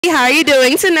How are you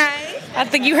doing tonight? I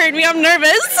think you heard me. I'm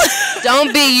nervous.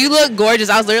 Don't be. You look gorgeous.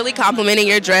 I was literally complimenting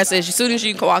your dress as soon as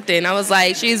you walked in. I was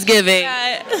like, she's giving.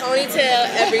 Ponytail,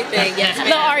 everything. Yes, ma'am.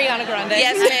 The Ariana Grande.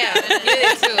 Yes, ma'am.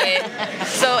 Get into it.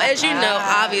 So, as you know,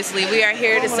 obviously, we are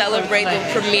here to celebrate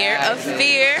the premiere of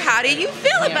Fear. How do you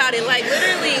feel about it? Like,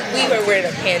 literally, we're in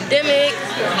a pandemic.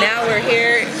 Now we're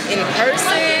here in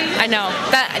person. I know.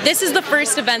 This is the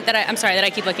first event that I'm sorry that I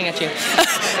keep looking at you.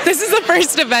 This is the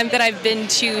first event that I've been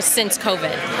to since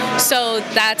COVID. So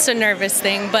that's a nervous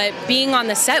thing. But being on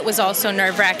the set was also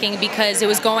nerve-wracking because it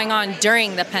was going on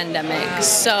during the pandemic.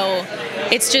 So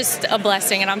it's just a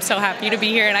blessing, and I'm so happy to be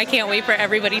here, and I can't wait for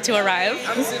everybody to arrive.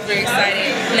 I'm super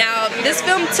excited. Now, this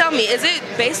film, tell me, is it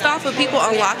based off of people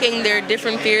unlocking their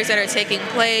different fears that are taking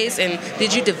place? And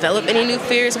did you develop any new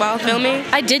fears while filming?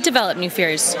 I did develop new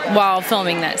fears while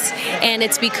filming this. And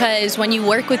it's because when you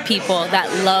work with people that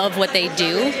love what they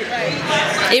do,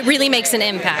 it really makes an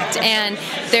impact. And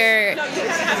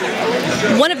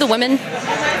one of the women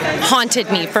haunted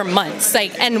me for months.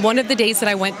 And one of the days that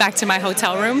I went back to my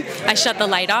hotel room, I shut the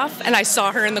light off and I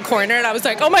saw her in the corner, and I was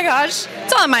like, oh my gosh,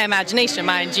 it's all in my imagination,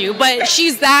 mind you, but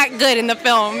she's that good in the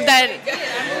film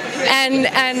and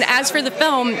as for the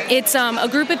film, it's a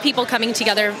group of people coming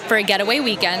together for a getaway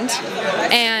weekend,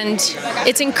 and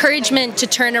it's encouragement to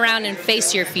turn around and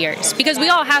face your fears, because we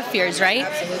all have fears, right?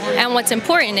 And what's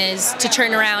important is to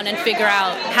turn around and figure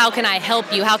out, how can I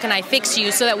help you, how can I fix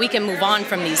you, so that we can move on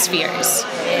from these fears.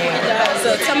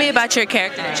 So tell me about your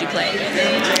character that you play.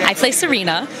 I play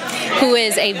Serena, who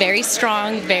is a very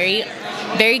strong, very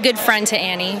good friend to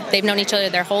Annie. They've known each other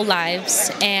their whole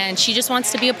lives, and she just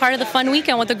wants to be a part of the fun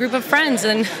weekend with a group of friends,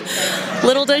 and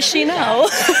little does she know.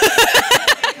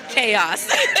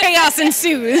 Chaos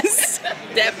ensues.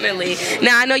 Definitely.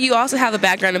 Now, I know you also have a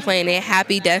background in playing in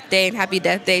Happy Death Day and Happy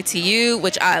Death Day to You,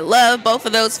 which I love, both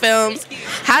of those films.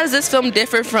 How does this film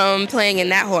differ from playing in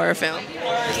that horror film?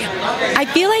 I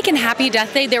feel like in Happy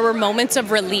Death Day there were moments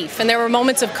of relief, and there were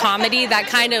moments of comedy that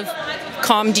kind of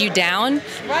calmed you down.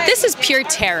 This is pure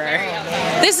terror.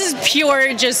 This is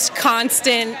pure, just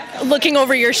constant looking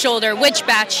over your shoulder, which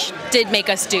Batch did make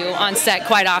us do on set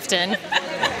quite often.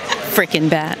 Frickin'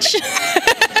 Batch.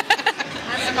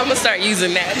 I'm gonna start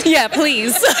using that. Yeah,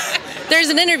 please. There's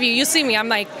an interview, you see me, I'm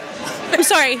like, I'm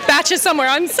sorry, Batch is somewhere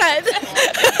on set.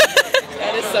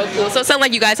 That is so cool. So it sounds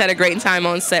like you guys had a great time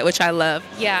on set, which I love.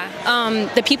 Yeah.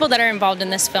 The people that are involved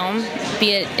in this film,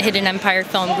 be it Hidden Empire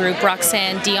Film Group,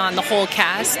 Roxanne, Deon, the whole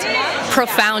cast,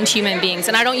 profound human beings.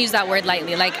 And I don't use that word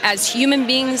lightly. Like, as human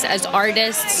beings, as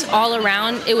artists, all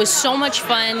around, it was so much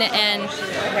fun. And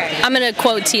I'm going to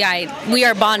quote T.I., we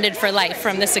are bonded for life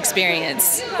from this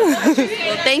experience. Well,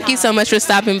 thank you so much for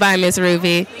stopping by, Miss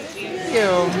Ruby.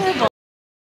 Thank you.